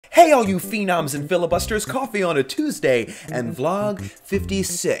Hey all you phenoms and filibusters, coffee on a Tuesday, and vlog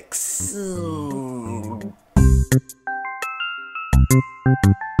 56.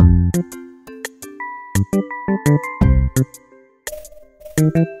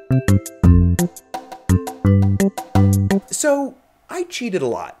 So, I cheated a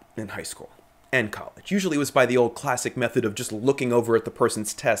lot in high school and college. Usually it was by the old classic method of just looking over at the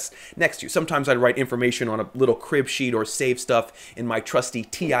person's test next to you. Sometimes I'd write information on a little crib sheet or save stuff in my trusty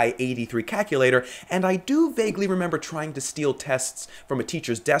TI-83 calculator, and I do vaguely remember trying to steal tests from a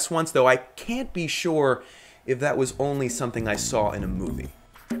teacher's desk once, though I can't be sure if that was only something I saw in a movie.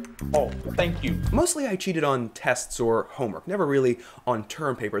 Oh, thank you. Mostly I cheated on tests or homework, never really on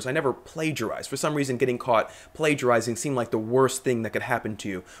term papers. I never plagiarized. For some reason, getting caught plagiarizing seemed like the worst thing that could happen to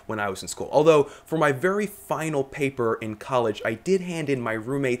you when I was in school. Although, for my very final paper in college, I did hand in my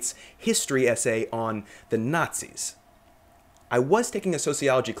roommate's history essay on the Nazis. I was taking a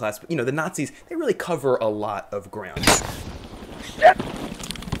sociology class, but the Nazis, they really cover a lot of ground.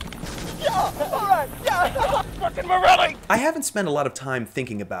 Fucking Morelli! I haven't spent a lot of time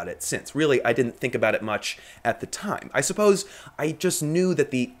thinking about it since. Really, I didn't think about it much at the time. I suppose I just knew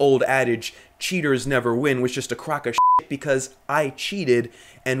that the old adage, cheaters never win, was just a crock of shit because I cheated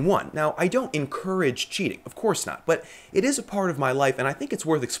and won. Now, I don't encourage cheating, of course not, but it is a part of my life and I think it's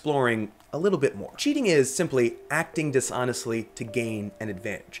worth exploring a little bit more. Cheating is simply acting dishonestly to gain an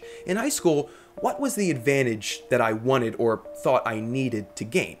advantage. In high school, what was the advantage that I wanted or thought I needed to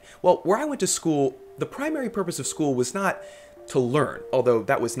gain? Well, where I went to school, the primary purpose of school was not to learn, although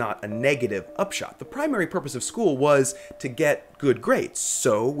that was not a negative upshot. The primary purpose of school was to get good grades,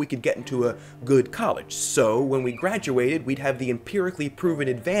 so we could get into a good college. So when we graduated, we'd have the empirically proven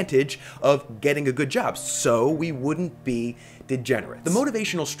advantage of getting a good job, so we wouldn't be degenerates. The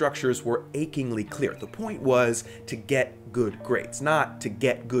motivational structures were achingly clear. The point was to get good grades, not to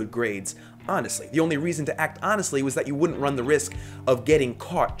get good grades honestly. The only reason to act honestly was that you wouldn't run the risk of getting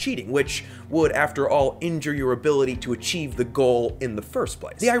caught cheating, which would, after all, injure your ability to achieve the goal in the first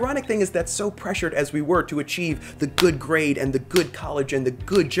place. The ironic thing is that so pressured as we were to achieve the good grade and the good college and the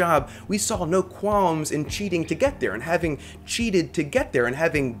good job, we saw no qualms in cheating to get there, and having cheated to get there, and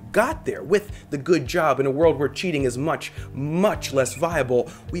having got there with the good job in a world where cheating is much, much less viable,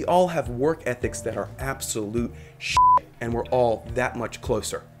 we all have work ethics that are absolute shit, and we're all that much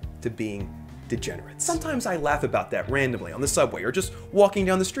closer to being degenerates. Sometimes I laugh about that randomly on the subway or just walking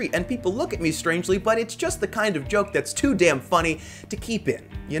down the street, and people look at me strangely, but it's just the kind of joke that's too damn funny to keep in,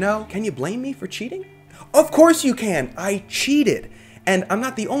 you know? Can you blame me for cheating? Of course you can! I cheated! And I'm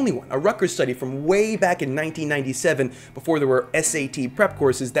not the only one. A Rutgers study from way back in 1997, before there were SAT prep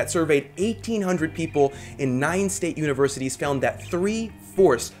courses, that surveyed 1,800 people in 9 state universities, found that 3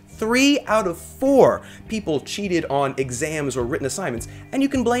 out of 4 people cheated on exams or written assignments, and you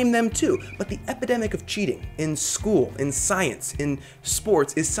can blame them too. But the epidemic of cheating in school, in science, in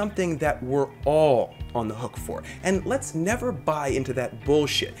sports is something that we're all on the hook for. And let's never buy into that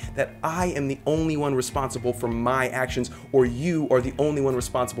bullshit that I am the only one responsible for my actions or you are the only one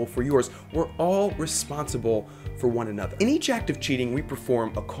responsible for yours. We're all responsible for one another. In each act of cheating, we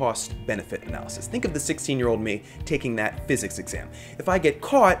perform a cost-benefit analysis. Think of the 16-year-old me taking that physics exam. If I get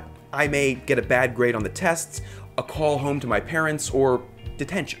caught, I may get a bad grade on the tests, a call home to my parents, or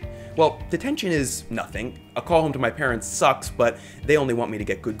detention. Well, detention is nothing. A call home to my parents sucks, but they only want me to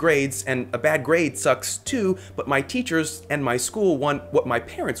get good grades, and a bad grade sucks too, but my teachers and my school want what my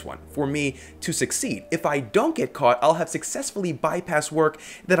parents want, for me to succeed. If I don't get caught, I'll have successfully bypassed work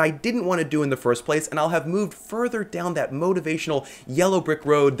that I didn't want to do in the first place, and I'll have moved further down that motivational yellow brick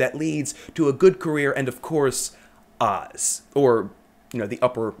road that leads to a good career and, of course, Oz. Or, the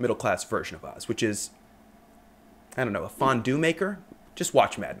upper middle class version of Oz, which is, I don't know, a fondue maker? Just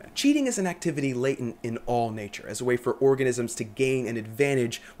watch Mad Men. Cheating is an activity latent in all nature as a way for organisms to gain an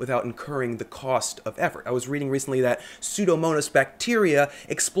advantage without incurring the cost of effort. I was reading recently that Pseudomonas bacteria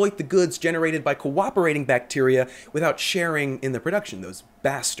exploit the goods generated by cooperating bacteria without sharing in the production, those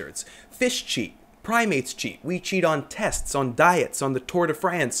bastards. Fish cheat. Primates cheat. We cheat on tests, on diets, on the Tour de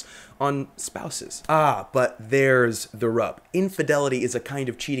France, on spouses. Ah, but there's the rub. Infidelity is a kind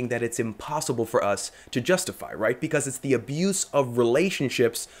of cheating that it's impossible for us to justify, right? Because it's the abuse of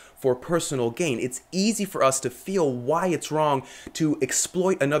relationships for personal gain. It's easy for us to feel why it's wrong to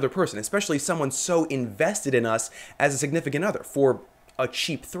exploit another person, especially someone so invested in us as a significant other, for a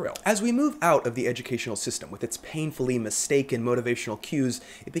cheap thrill. As we move out of the educational system with its painfully mistaken motivational cues,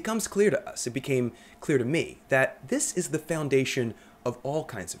 it becomes clear to us, it became clear to me, that this is the foundation of all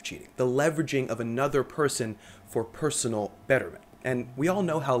kinds of cheating, the leveraging of another person for personal betterment. And we all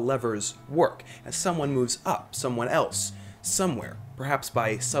know how levers work. As someone moves up, someone else, somewhere, perhaps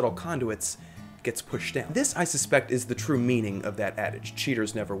by subtle conduits, gets pushed down. This, I suspect, is the true meaning of that adage,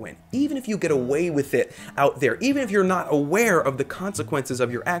 cheaters never win. Even if you get away with it out there, even if you're not aware of the consequences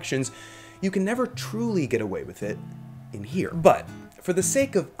of your actions, you can never truly get away with it in here. But for the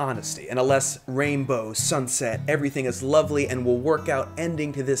sake of honesty and a less rainbow, sunset, everything is lovely and will work out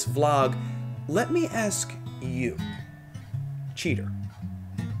ending to this vlog, let me ask you, cheater,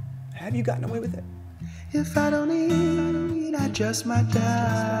 have you gotten away with it? If I don't eat, I just might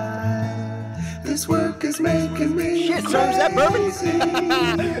die. This work is making me Shit, so is that bourbon?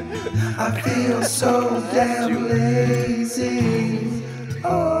 I feel so damn lazy.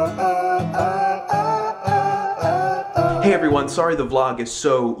 Hey everyone, sorry the vlog is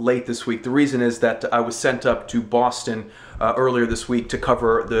so late this week. The reason is that I was sent up to Boston earlier this week to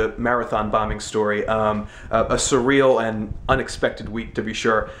cover the marathon bombing story. A surreal and unexpected week, to be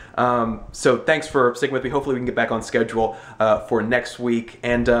sure. So thanks for sticking with me. Hopefully we can get back on schedule for next week,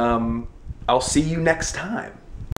 and I'll see you next time.